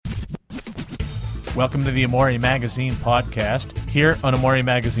Welcome to the Amore Magazine podcast, here on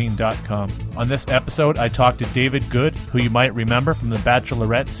AmoreMagazine.com. On this episode, I talked to David Good, who you might remember from The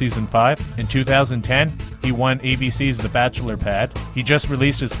Bachelorette Season 5. In 2010, he won ABC's The Bachelor Pad. He just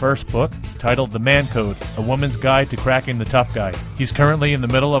released his first book, titled The Man Code, A Woman's Guide to Cracking the Tough Guy. He's currently in the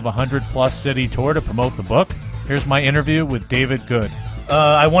middle of a 100-plus city tour to promote the book. Here's my interview with David Good.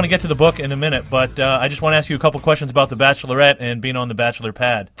 I want to get to the book in a minute, but I just want to ask you a couple questions about The Bachelorette and being on The Bachelor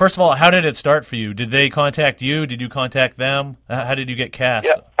Pad. First of all, how did it start for you? Did they contact you? Did you contact them? How did you get cast?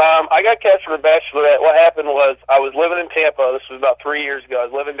 Yeah, I got cast for The Bachelorette. What happened was I was living in Tampa. This was about 3 years ago. I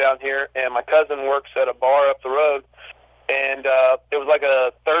was living down here, and my cousin works at a bar up the road, and it was like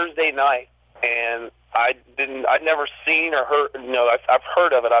a Thursday night, and I'd never seen or heard, I've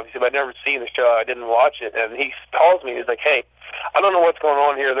heard of it, obviously, but I'd never seen the show. I didn't watch it, and he calls me. He's like, hey, I don't know what's going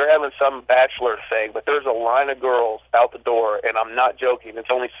on here. They're having some bachelor thing, but there's a line of girls out the door, and I'm not joking.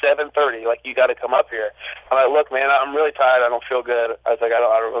 It's only 7:30. Like, you got to come up here. I'm like, look, man, I'm really tired. I don't feel good. I was like, I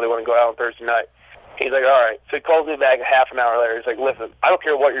don't really want to go out on Thursday night. He's like, all right. So he calls me back a half an hour later. He's like, listen, I don't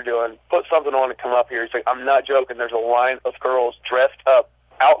care what you're doing. Put something on and come up here. He's like, I'm not joking. There's a line of girls dressed up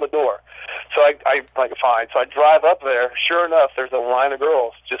out the door. So I like, fine. So I drive up there. Sure enough, there's a line of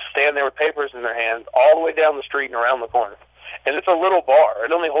girls just standing there with papers in their hands all the way down the street and around the corner. And it's a little bar.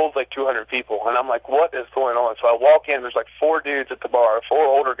 It only holds like 200 people. And I'm like, what is going on? So I walk in. There's like 4 dudes at the bar, 4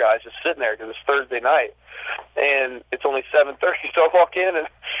 older guys just sitting there because it's Thursday night. And it's only 7:30. So I walk in and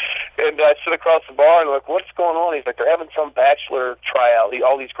I sit across the bar and I'm like, what's going on? He's like, they're having some bachelor tryout.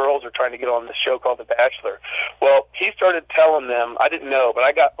 All these girls are trying to get on this show called The Bachelor. Well, he started telling them, I didn't know, but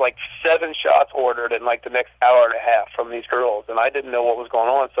I got like 7 shots ordered in like the next hour and a half from these girls. And I didn't know what was going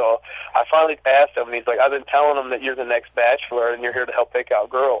on. So I finally asked him, and he's like, I've been telling them that you're the next bachelor and you're here to help pick out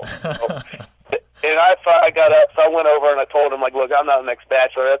girls. So, and I got up, so I went over and I told him, like, look, I'm not the next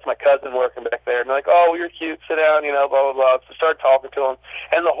bachelor. That's my cousin working back there. And they're like, oh, you're cute. Sit down, blah, blah, blah. So I started talking to him.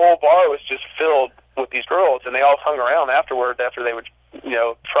 And the whole bar was just filled with these girls. And they all hung around afterward after they would,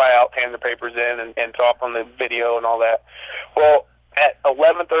 try out, hand their papers in, and talk on the video and all that. Well, at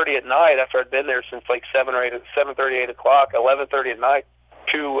 11:30 at night, after I'd been there since like 7:30, 8 o'clock, 11:30 at night,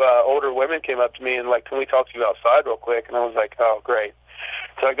 2 older women came up to me and like, can we talk to you outside real quick? And I was like, oh, great.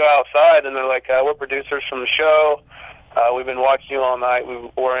 So I go outside, and they're like, we're producers from the show. We've been watching you all night.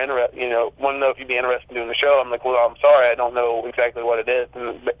 We're interested, want to know if you'd be interested in doing the show. I'm like, well, I'm sorry, I don't know exactly what it is.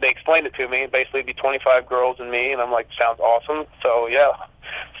 And they explained it to me. Basically, it'd be 25 girls and me, and I'm like, sounds awesome. So, yeah,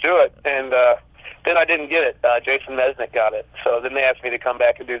 let's do it. And then I didn't get it. Jason Mesnick got it. So then they asked me to come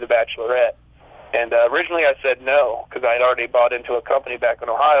back and do The Bachelorette. And originally I said no, because I had already bought into a company back in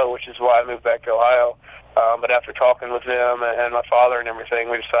Ohio, which is why I moved back to Ohio. But after talking with them and my father and everything,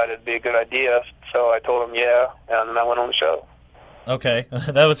 we decided it'd be a good idea. So I told him yeah, and then I went on the show. Okay,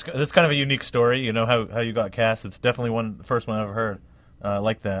 that's kind of a unique story. How you got cast. It's definitely the first one I've ever heard. I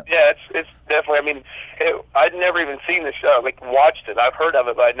like that. Yeah, it's definitely. I mean, I'd never even seen the show. Like, watched it. I've heard of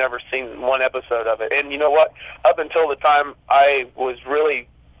it, but I'd never seen one episode of it. And you know what? Up until the time I was really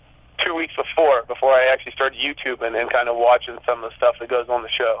 2 weeks before I actually started YouTubing and kind of watching some of the stuff that goes on the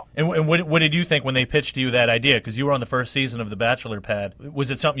show. And what did you think when they pitched you that idea? Because you were on the first season of The Bachelor Pad. Was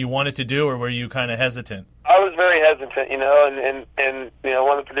it something you wanted to do, or were you kind of hesitatent? I was very hesitant, and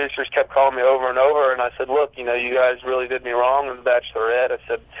one of the producers kept calling me over and over, and I said, look, you guys really did me wrong in The Bachelorette. I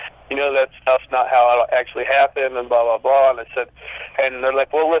said, that stuff's not how it actually happened, and blah, blah, blah. And I said, and they're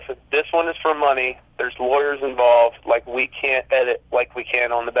like, well, listen, this one is for money. There's lawyers involved. Like, we can't edit like we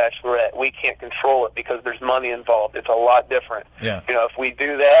can on The Bachelorette. We can't control it because there's money involved. It's a lot different. Yeah. If we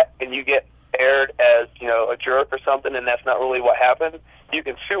do that and you get aired as, a jerk or something, and that's not really what happened, you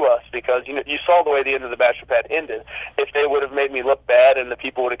can sue us because, you saw the way the end of The Bachelor Pad ended. If they would have made me look bad and the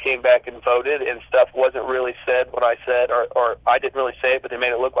people would have came back and voted and stuff wasn't really said what I said, or I didn't really say it, but they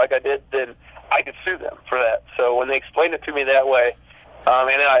made it look like I did, then I could sue them for that. So when they explained it to me that way,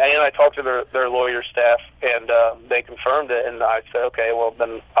 and I talked to their lawyer staff, and they confirmed it, and I said, okay, well,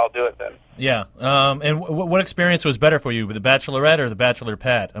 then I'll do it then. Yeah. And what experience was better for you, The Bachelorette or The Bachelor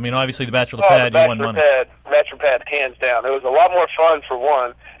Pad? I mean, obviously The Bachelor Pad, you won money. Bachelor Pad, hands down. It was a lot more fun for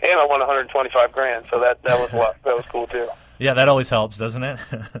one, and I won $125,000, so that was cool too. Yeah, that always helps, doesn't it?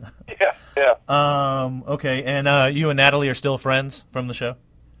 Yeah. Okay, and you and Natalie are still friends from the show?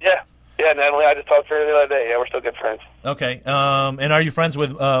 Yeah, Natalie, I just talked to her the other day. Yeah, we're still good friends. Okay. And are you friends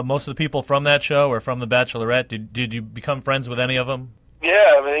with most of the people from that show or from The Bachelorette? Did you become friends with any of them?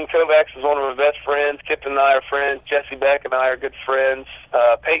 Yeah, I mean, Kovacs is one of my best friends. Kip and I are friends. Jesse Beck and I are good friends.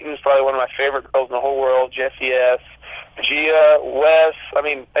 Peyton's probably one of my favorite girls in the whole world. Jessie S. Gia, Wes. I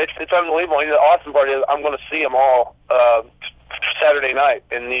mean, it's unbelievable. The awesome part is I'm going to see them all Saturday night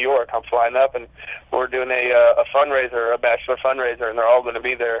in New York. I'm flying up, and we're doing a fundraiser, a bachelor fundraiser, and they're all going to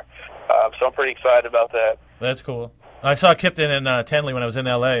be there. So I'm pretty excited about that. That's cool. I saw Kipton and Tenley when I was in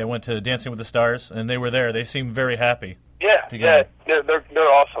L.A. I went to Dancing with the Stars, and they were there. They seemed very happy. Yeah, together. Yeah,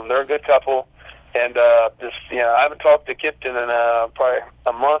 they're awesome. They're a good couple, and I haven't talked to Kipton in probably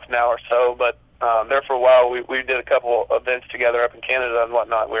a month now or so, but there for a while we did a couple events together up in Canada and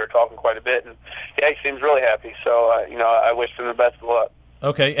whatnot. We were talking quite a bit, and yeah, he seems really happy. So I wish him the best of luck.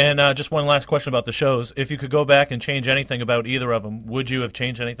 Okay, and just one last question about the shows. If you could go back and change anything about either of them, would you have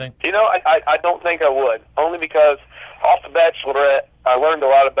changed anything? I don't think I would, only because off The Bachelorette, I learned a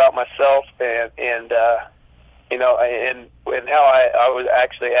lot about myself and how I would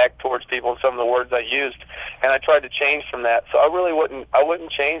actually act towards people and some of the words I used, and I tried to change from that. So I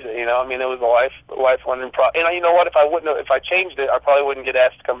wouldn't change it. It was a life-learning process. And you know what? If I changed it, I probably wouldn't get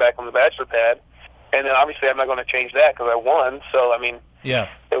asked to come back on the Bachelor pad. And then obviously I'm not going to change that because I won. So yeah,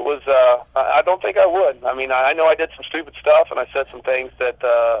 it was. I don't think I would. I know I did some stupid stuff and I said some things that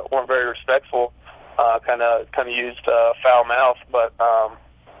weren't very respectful. Kind of used foul mouth, but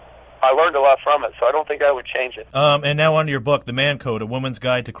I learned a lot from it, so I don't think I would change it. And now on to your book, The Man Code, A Woman's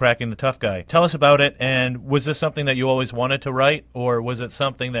Guide to Cracking the Tough Guy. Tell us about it, and was this something that you always wanted to write, or was it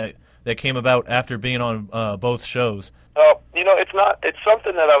something that came about after being on both shows? It's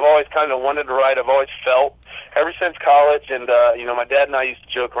something that I've always kind of wanted to write. I've always felt ever since college, and my dad and I used to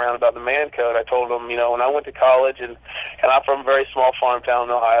joke around about the Man Code. I told him, when I went to college, and I'm from a very small farm town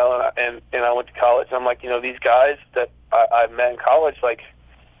in Ohio, and I went to college, and I'm like, these guys that I met in college, like,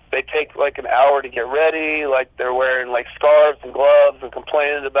 they take like an hour to get ready, like they're wearing like scarves and gloves and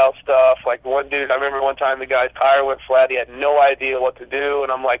complaining about stuff. Like one dude, I remember one time the guy's tire went flat, he had no idea what to do,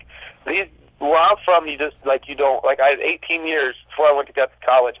 and I'm like, where I'm from, I had 18 years before I went to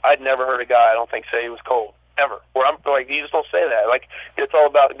college, I'd never heard a guy, I don't think, say he was cold. Ever. Where I'm like, you just don't say that. Like, it's all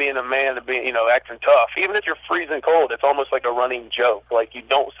about being a man and being, acting tough. Even if you're freezing cold, it's almost like a running joke. Like, you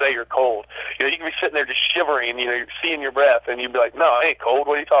don't say you're cold. You can be sitting there just shivering, you're seeing your breath, and you'd be like, no, I ain't cold.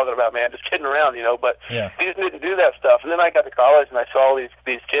 What are you talking about, man? Just kidding around, But yeah. He just didn't do that stuff. And then I got to college, and I saw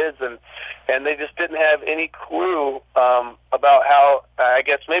these kids, and they just didn't have any clue about how, I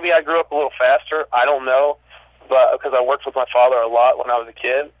guess maybe I grew up a little faster. I don't know, but because I worked with my father a lot when I was a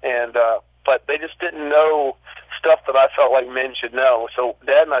kid, and but they just didn't know stuff that I felt like men should know. So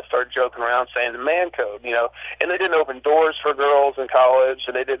Dad and I started joking around saying the Man Code, and they didn't open doors for girls in college,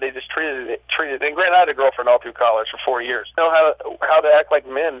 and they just treated it. And granted, I had a girlfriend all through college for 4 years. How to act like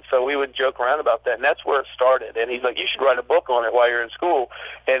men, so we would joke around about that, and that's where it started. And he's like, you should write a book on it while you're in school.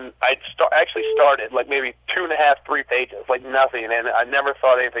 And I actually started like maybe 2.5, 3 pages, like nothing, and I never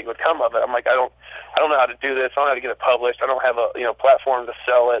thought anything would come of it. I'm like, I don't know how to do this. I don't know how to get it published. I don't have a platform to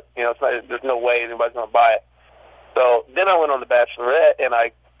sell it. There's no way anybody's going to buy it. So then I went on The Bachelorette, and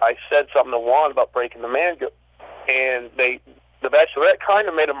I said something to Juan about breaking the man code, and The Bachelorette kind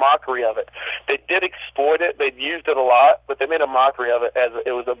of made a mockery of it. They did exploit it. They'd used it a lot, but they made a mockery of it as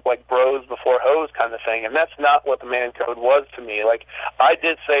it was a like bros before hoes kind of thing, and that's not what the Man Code was to me. Like, I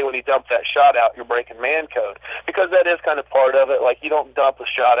did say when he dumped that shot out, you're breaking Man Code, because that is kind of part of it. Like, you don't dump a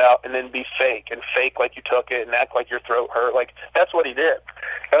shot out and then be fake like you took it and act like your throat hurt. Like, that's what he did.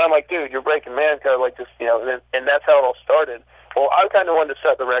 And I'm like, dude, you're breaking Man Code, like, just, and that's how it all started. Well, I kind of wanted to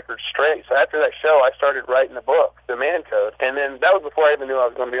set the record straight. So after that show, I started writing the book, The Man Code. And then that was before I even knew I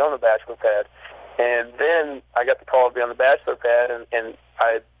was going to be on The Bachelor pad. And then I got the call to be on The Bachelor pad, and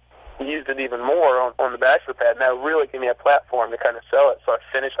I used it even more on The Bachelor pad. And that really gave me a platform to kind of sell it. So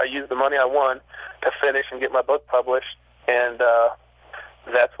I used the money I won to finish and get my book published. And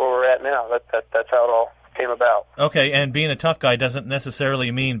that's where we're at now. That's how it all came about. Okay, and being a tough guy doesn't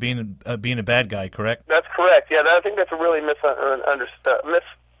necessarily mean being a bad guy, correct? That's correct. Yeah, I think that's really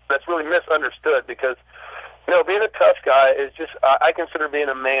misunderstood because being a tough guy is just I consider being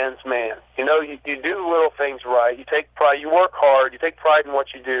a man's man. You do little things right. You take pride. You work hard. You take pride in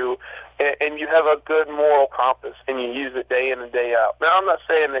what you do, and you have a good moral compass, and you use it day in and day out. Now, I'm not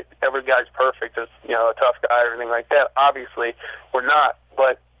saying that every guy's perfect as a tough guy or anything like that. Obviously, we're not,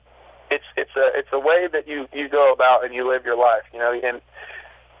 but it's a way that you go about and you live your life, and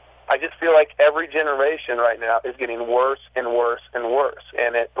I just feel like every generation right now is getting worse and worse and worse.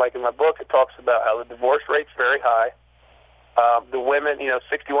 And like in my book, it talks about how the divorce rate's very high. The women,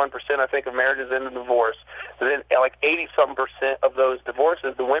 61% I think of marriages end in divorce. And then like 80-something% of those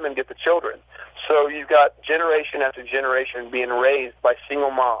divorces, the women get the children. So you've got generation after generation being raised by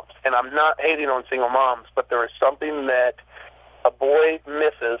single moms. And I'm not hating on single moms, but there is something that a boy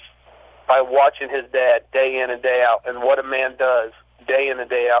misses by watching his dad day in and day out, and what a man does day in and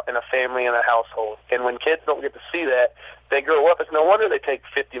day out in a family and a household. And when kids don't get to see that, they grow up. It's no wonder they take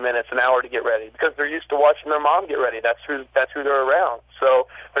 50 minutes, an hour to get ready, because they're used to watching their mom get ready. That's who they're around.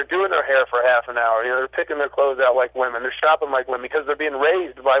 So they're doing their hair for half an hour. They're picking their clothes out like women. They're shopping like women because they're being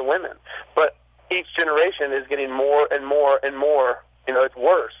raised by women. But each generation is getting more and more and more. It's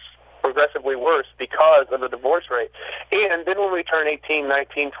worse, progressively worse, because of the divorce rate. And then when we turn 18,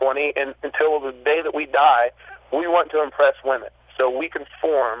 19, 20, and until the day that we die, we want to impress women. So we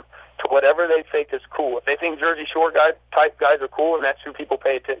conform to whatever they think is cool. If they think Jersey Shore type guys are cool, and that's who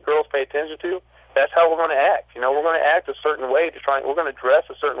girls pay attention to, that's how we're going to act. We're going to act a certain way we're going to dress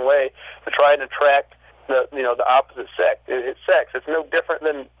a certain way to try and attract the opposite sex. It's sex. It's no different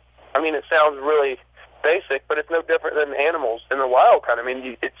than, it sounds really basic, but it's no different than animals in the wild kind of.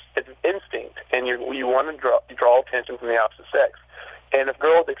 It's instinct, and you want to draw attention from the opposite sex. And if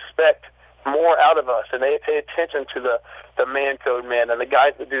girls expect more out of us, and they pay attention to the man code men and the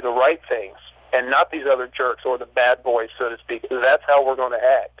guys that do the right things, and not these other jerks or the bad boys, so to speak, that's how we're going to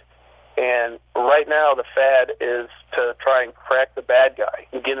act. And right now, the fad is to try and crack the bad guy,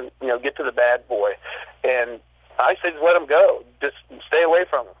 and get to the bad boy. And I say, just let them go. Just stay away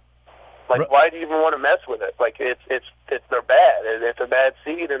from them. Why do you even want to mess with it? They're bad. It's a bad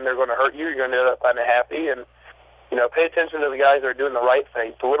seed, and they're going to hurt you. You're going to end up unhappy. And pay attention to the guys that are doing the right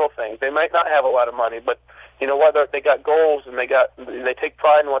things, the little things. They might not have a lot of money, but you know what? They got goals, and they take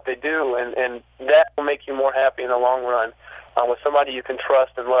pride in what they do, and that will make you more happy in the long run with somebody you can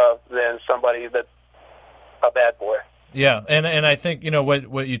trust and love than somebody that's a bad boy. Yeah, and I think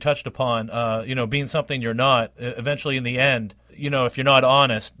what you touched upon, being something you're not. Eventually, in the end, if you're not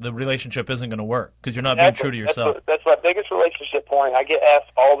honest, the relationship isn't going to work because you're not being true to yourself. That's my biggest relationship point. I get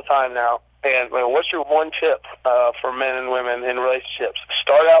asked all the time now. And what's your one tip for men and women in relationships?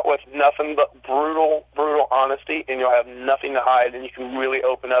 Start out with nothing but brutal honesty, and you'll have nothing to hide, and you can really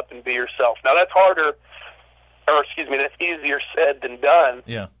open up and be yourself. Now, that's easier said than done.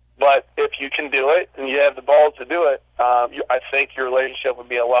 Yeah. But if you can do it, and you have the balls to do it, I think your relationship would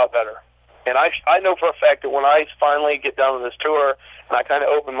be a lot better. And I know for a fact that when I finally get done with this tour, and I kind of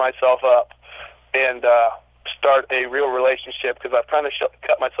open myself up and start a real relationship, because I've kind of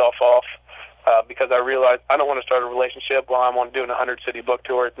cut myself off, because I realized I don't want to start a relationship while I'm doing a 100-city book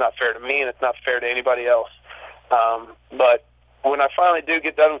tour. It's not fair to me, and it's not fair to anybody else. But when I finally do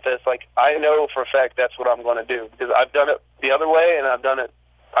get done with this, I know for a fact that's what I'm going to do, because I've done it the other way, and I've been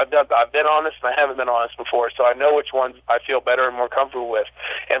honest, and I haven't been honest before, so I know which ones I feel better and more comfortable with.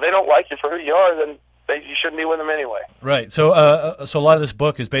 And if they don't like you for who you are, then you shouldn't be with them anyway. Right. So a lot of this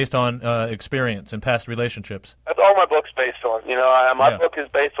book is based on experience and past relationships. That's all my book's based on. My book is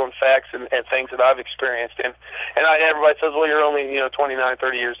based on facts and things that I've experienced. And everybody says, well, you're only 29,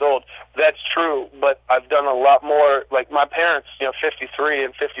 30 years old. That's true, but I've done a lot more. Like my parents, 53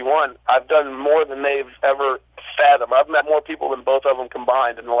 and 51, I've done more than they've ever fathomed. I've met more people than both of them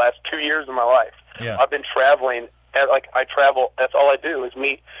combined in the last 2 years of my life. Yeah. I've been traveling. I travel. That's all I do is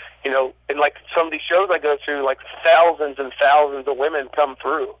meet. And some of these shows I go to, thousands and thousands of women come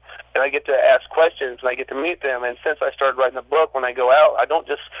through, and I get to ask questions, and I get to meet them. And since I started writing the book, when I go out, I don't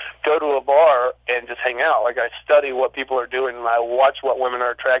just go to a bar and just hang out. I study what people are doing, and I watch what women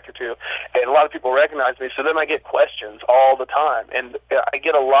are attracted to. And a lot of people recognize me, so then I get questions all the time. And I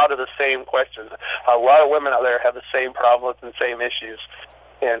get a lot of the same questions. A lot of women out there have the same problems and same issues.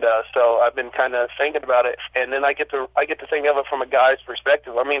 And so I've been kind of thinking about it, and then I get to think of it from a guy's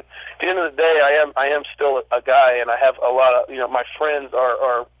perspective. At the end of the day, I am still a guy, and I have a lot of my friends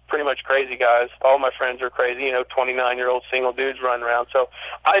are pretty much crazy guys. All my friends are crazy, 29-year-old single dudes running around. So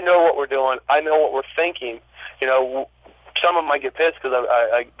I know what we're doing. I know what we're thinking. Some of them might get pissed because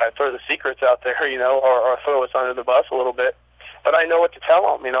I throw the secrets out there, or throw us under the bus a little bit. But I know what to tell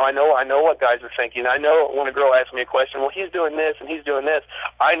them. I know what guys are thinking. I know when a girl asks me a question, well, he's doing this and he's doing this.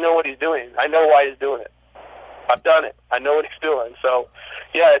 I know what he's doing. I know why he's doing it. I've done it. I know what he's doing. So,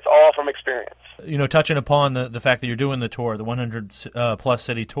 yeah, it's all from experience. Touching upon the fact that you're doing the tour, the 100-plus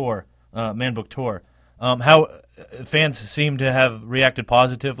city tour, Man Book Tour, how fans seem to have reacted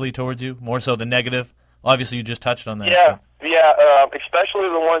positively towards you, more so than negative. Obviously, you just touched on that. Yeah, especially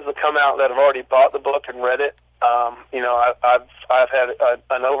the ones that come out that have already bought the book and read it. I've had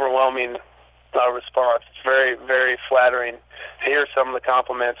an overwhelming response. It's very, very flattering to hear some of the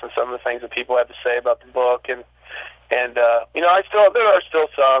compliments and some of the things that people have to say about the book. And there are still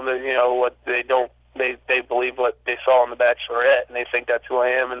some that what they believe what they saw on The Bachelorette, and they think that's who I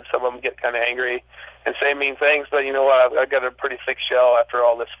am. And some of them get kind of angry and say mean things. But you know what? I've got a pretty thick shell after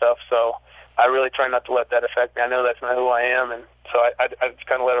all this stuff, so I really try not to let that affect me. I know that's not who I am, and so I just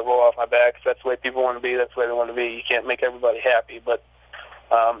kind of let it roll off my back. 'Cause that's the way people want to be. That's the way they want to be. You can't make everybody happy, but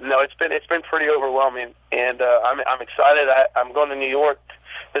No, it's been pretty overwhelming, and I'm excited. I'm going to New York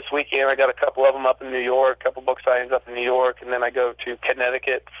this weekend. I got a couple of them up in New York, a couple book signings up in New York, and then I go to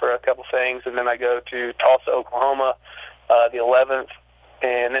Connecticut for a couple things, and then I go to Tulsa, Oklahoma, the 11th,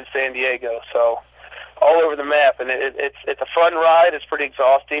 and then San Diego. So all over the map, and it's a fun ride. It's pretty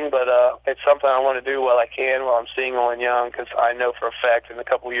exhausting, but it's something I want to do while I can, while I'm single and young, because I know for a fact in a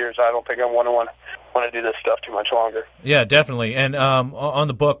couple of years I don't think I want to do this stuff too much longer. Yeah, definitely. And on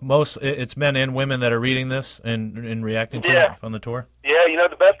the book, it's men and women that are reading this and reacting to it on the tour. Yeah,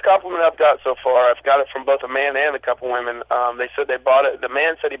 the best compliment I've got so far, I've got it from both a man and a couple women. They said they bought it. The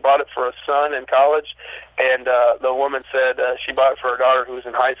man said he bought it for a son in college, and the woman said she bought it for her daughter who was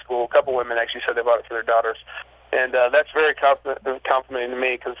in high school. A couple women actually said they bought it for their daughters, and that's very complimenting to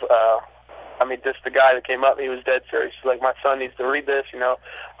me because, just the guy that came up, he was dead serious. He's like, my son needs to read this.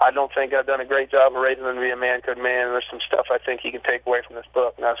 I don't think I've done a great job of raising him to be a man, good man, and there's some stuff I think he can take away from this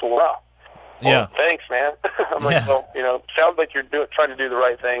book. And I said, wow. Yeah. Well, thanks, man. I'm like, well, sounds like you're trying to do the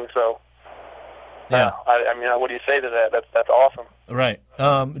right thing. So, yeah. What do you say to that? That's awesome. Right.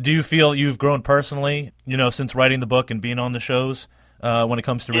 Do you feel you've grown personally, since writing the book and being on the shows when it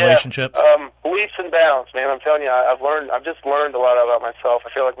comes to relationships? Leaps and bounds, man. I'm telling you, I've just learned a lot about myself.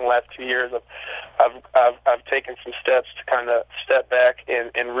 I feel like in the last 2 years, I've taken some steps to kind of step back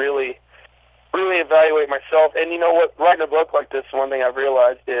and really evaluate myself. And you know what? Writing a book like this, one thing I've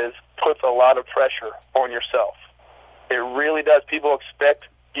realized is puts a lot of pressure on yourself. It really does. People expect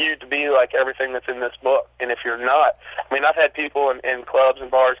you to be like everything that's in this book, and if you're not, I've had people in clubs and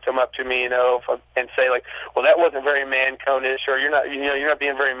bars come up to me, and say like, "Well, that wasn't very man-code-ish," or "You're not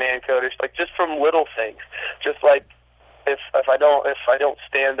being very man-code-ish." Like just from little things, just like if I don't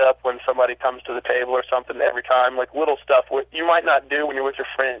stand up when somebody comes to the table or something every time, like little stuff you might not do when you're with your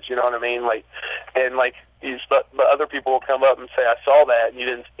friends. You know what I mean? But other people will come up and say, "I saw that," and you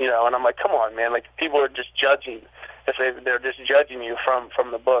didn't, and I'm like, "Come on, man!" Like people are just judging. They're just judging you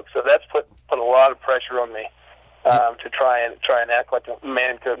from the book, so that's put a lot of pressure on me to try and act like a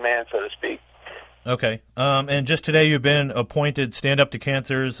man-code man, so to speak. Okay, and just today you've been appointed Stand Up to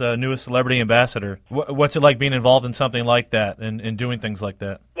Cancer's newest celebrity ambassador. What's it like being involved in something like that and doing things like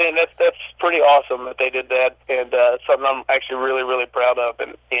that? Man, that's pretty awesome that they did that, and something I'm actually really, really proud of.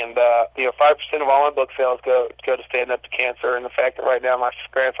 And 5% of all my book sales go to Stand Up to Cancer, and the fact that right now my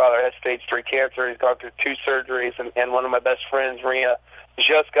grandfather has stage 3 cancer, he's gone through 2 surgeries, and one of my best friends, Rhea,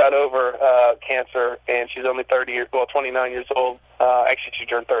 just got over cancer, and she's only 29 years old. Actually, she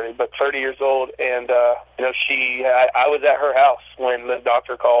turned 30, but 30 years old, and I was at her house when the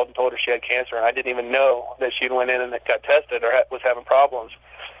doctor called and told her she had cancer, and I didn't even know that she went in and got tested or was having problems.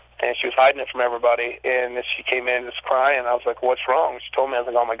 And she was hiding it from everybody, and she came in just crying. I was like, "What's wrong?" She told me. I was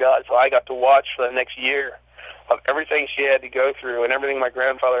like, "Oh my God!" So I got to watch for the next year of everything she had to go through and everything my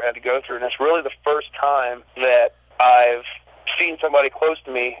grandfather had to go through. And it's really the first time that I've seen somebody close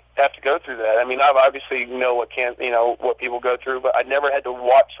to me have to go through that. I obviously know what people go through, but I never had to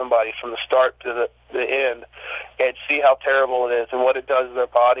watch somebody from the start to the end and see how terrible it is and what it does to their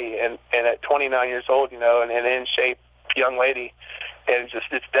body. And at 29 years old, and an in shape young lady. And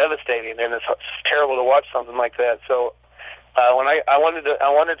it's devastating, and it's terrible to watch something like that. So when I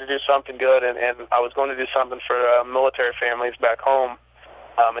wanted to do something good, and I was going to do something for military families back home.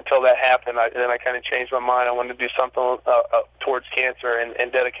 Until that happened, then I kind of changed my mind. I wanted to do something towards cancer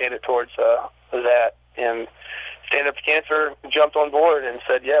and dedicate it towards that. And Stand Up to Cancer jumped on board and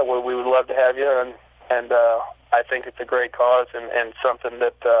said, "Yeah, well, we would love to have you." And I think it's a great cause and something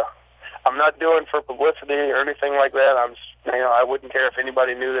that I'm not doing for publicity or anything like that. I wouldn't care if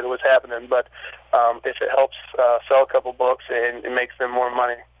anybody knew that it was happening, but if it helps sell a couple books and it makes them more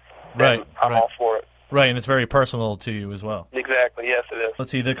money, then I'm all for it. Right, and it's very personal to you as well. Exactly, yes, it is.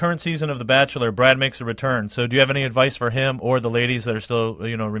 Let's see, the current season of The Bachelor, Brad makes a return. So do you have any advice for him or the ladies that are still,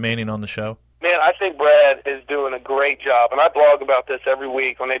 remaining on the show? Man, I think Brad is doing a great job, and I blog about this every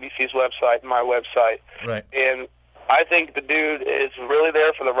week on ABC's website and my website. Right. And I think the dude is really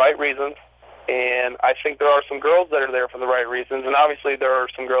there for the right reasons, and I think there are some girls that are there for the right reasons, and obviously there are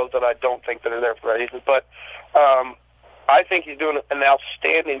some girls that I don't think that are there for the right reasons, but I think he's doing an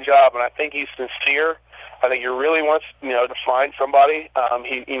outstanding job, and I think he's sincere. I think he really wants, to find somebody.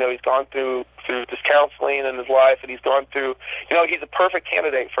 He's gone through this counseling in his life, and he's gone through, he's a perfect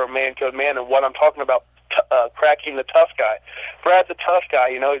candidate for a man-code man, and what I'm talking about, cracking the tough guy. Brad's a tough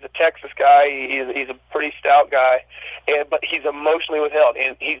guy, he's a Texas guy, he's a pretty stout guy, but he's emotionally withheld,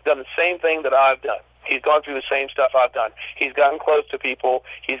 and he's done the same thing that I've done. He's gone through the same stuff I've done. He's gotten close to people.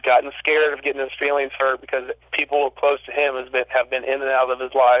 He's gotten scared of getting his feelings hurt because people close to him have been in and out of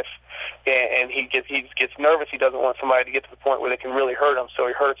his life, and he gets nervous. He doesn't want somebody to get to the point where they can really hurt him, so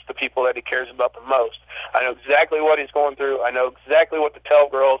he hurts the people that he cares about the most. I know exactly what he's going through. I know exactly what to tell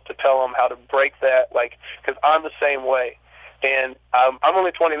girls, to tell them how to break that, because I'm the same way. And I'm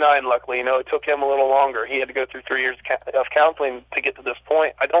only 29, luckily. It took him a little longer. He had to go through 3 years of counseling to get to this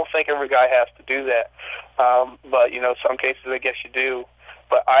point. I don't think every guy has to do that. But, some cases I guess you do.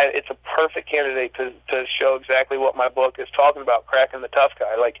 But it's a perfect candidate to show exactly what my book is talking about, cracking the tough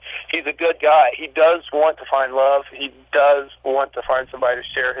guy. He's a good guy. He does want to find love. He does want to find somebody to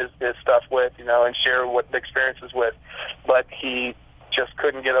share his stuff with, and share what the experiences with. But he just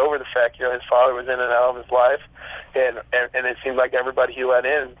couldn't get over the fact, his father was in and out of his life, and it seemed like everybody he let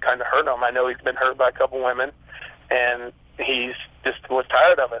in kind of hurt him. I know he's been hurt by a couple women, and he's just was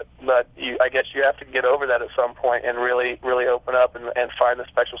tired of it. But I guess you have to get over that at some point and really, really open up and find a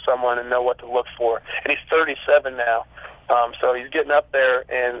special someone and know what to look for. And he's 37 now, so he's getting up there,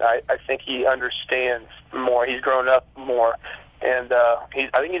 and I think he understands more. He's grown up more. And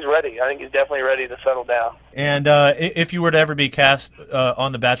I think he's ready. I think he's definitely ready to settle down. And if you were to ever be cast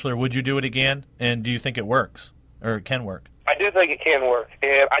on The Bachelor, would you do it again? And do you think it works, or it can work? I do think it can work.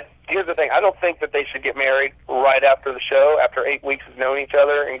 And here's the thing. I don't think that they should get married right after the show, after 8 weeks of knowing each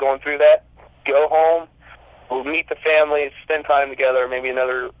other and going through that. Go home, we'll meet the families, spend time together, maybe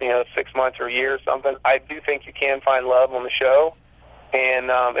another 6 months or a year or something. I do think you can find love on the show.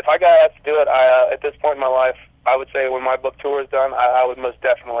 And if I got asked to do it, at this point in my life, I would say when my book tour is done, I would most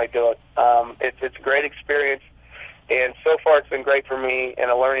definitely do it. It's a great experience, and so far it's been great for me and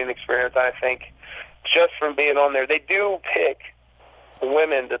a learning experience. I think just from being on there, they do pick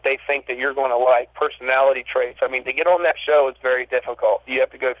women that they think that you're going to like, personality traits. I mean, to get on that show is very difficult. You have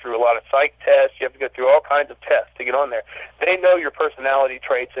to go through a lot of psych tests. You have to go through all kinds of tests to get on there. They know your personality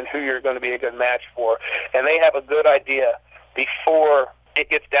traits and who you're going to be a good match for, and they have a good idea before it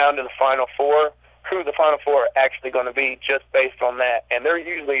gets down to the Final Four who the Final Four are actually going to be just based on that. And they're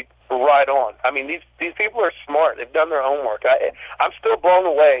usually right on. I mean, these people are smart. They've done their homework. I'm still blown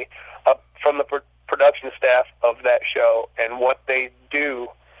away from the production staff of that show and what they do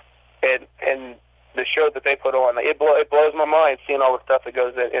and the show that they put on. It blows my mind seeing all the stuff that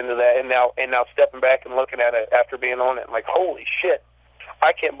goes into that. And now stepping back and looking at it after being on it, I'm like, holy shit.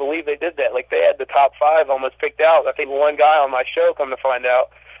 I can't believe they did that. They had the top 5 almost picked out. I think one guy on my show, come to find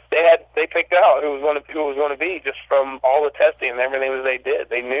out, they picked out who was going to be just from all the testing and everything that they did.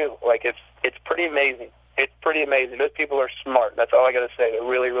 They knew. It's pretty amazing. It's pretty amazing. Those people are smart. That's all I got to say. They're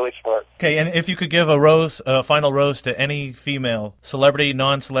really, really smart. Okay, and if you could give a final rose to any female, celebrity,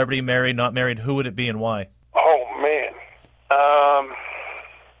 non-celebrity, married, not married, who would it be and why? Oh man,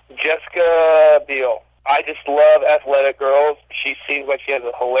 Jessica Biel. I just love athletic girls. She seems like she has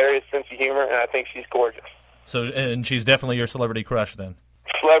a hilarious sense of humor, and I think she's gorgeous. So, and she's definitely your celebrity crush then?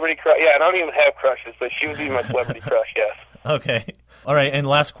 Celebrity crush? Yeah, I don't even have crushes, but she would be my celebrity crush, yes. Okay. All right, and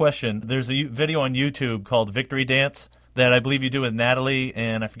last question. There's a video on YouTube called Victory Dance that I believe you do with Natalie,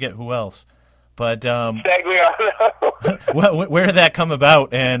 and I forget who else. But Stagliano. Where did that come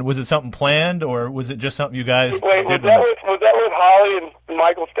about, and was it something planned, or was it just something you guys did? Was that with Holly and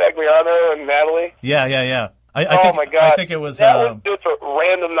Michael Stagliano and Natalie? Yeah. My God. I think it was... That was just a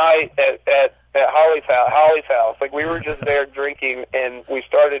random night at Holly's house. We were just there drinking, and we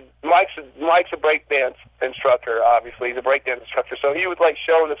started... Mike's a breakdance instructor, obviously. He's a breakdance instructor. So he was,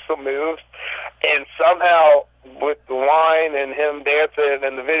 showing us some moves, and somehow, with the wine and him dancing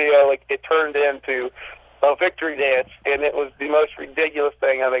and the video, it turned into a victory dance, and it was the most ridiculous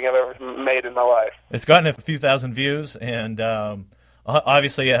thing I think I've ever made in my life. It's gotten a few thousand views, and...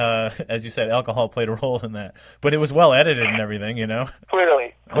 obviously, as you said, alcohol played a role in that. But it was well edited and everything,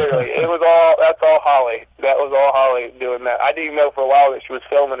 Clearly. It was that's all Holly. That was all Holly doing that. I didn't even know for a while that she was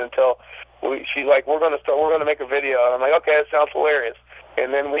filming until she's like, we're going to make a video. And I'm like, okay, that sounds hilarious.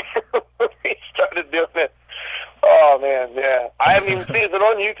 And then we started doing it. Oh, man, yeah. I haven't even seen it. Is it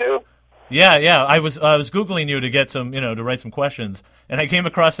on YouTube? Yeah. I was Googling you to get some, to write some questions. And I came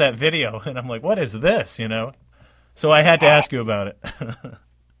across that video, and I'm like, what is this, So I had to ask you about it.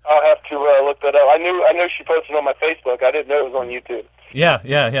 I'll have to look that up. I knew she posted on my Facebook. I didn't know it was on YouTube. Yeah.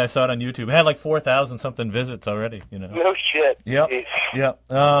 I saw it on YouTube. It had 4,000 something visits already. No shit. Yep.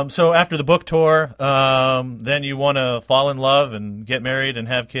 So after the book tour, then you want to fall in love and get married and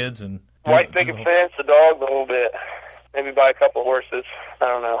have kids and white picket fence, a dog, the whole bit. Maybe buy a couple horses. I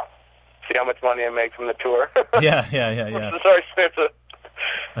don't know. See how much money I make from the tour. Yeah. It's so expensive.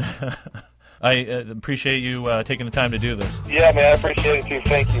 I appreciate you taking the time to do this. Yeah, man, I appreciate it too.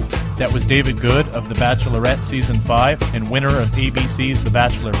 Thank you. That was David Good of The Bachelorette Season 5 and winner of ABC's The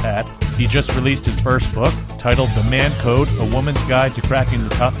Bachelor Pad. He just released his first book, titled The Man Code, A Woman's Guide to Cracking the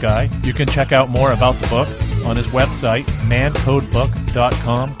Tough Guy. You can check out more about the book on his website,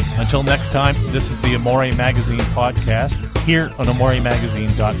 mancodebook.com. Until next time, this is the Amore Magazine podcast here on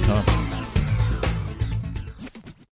AmoreMagazine.com.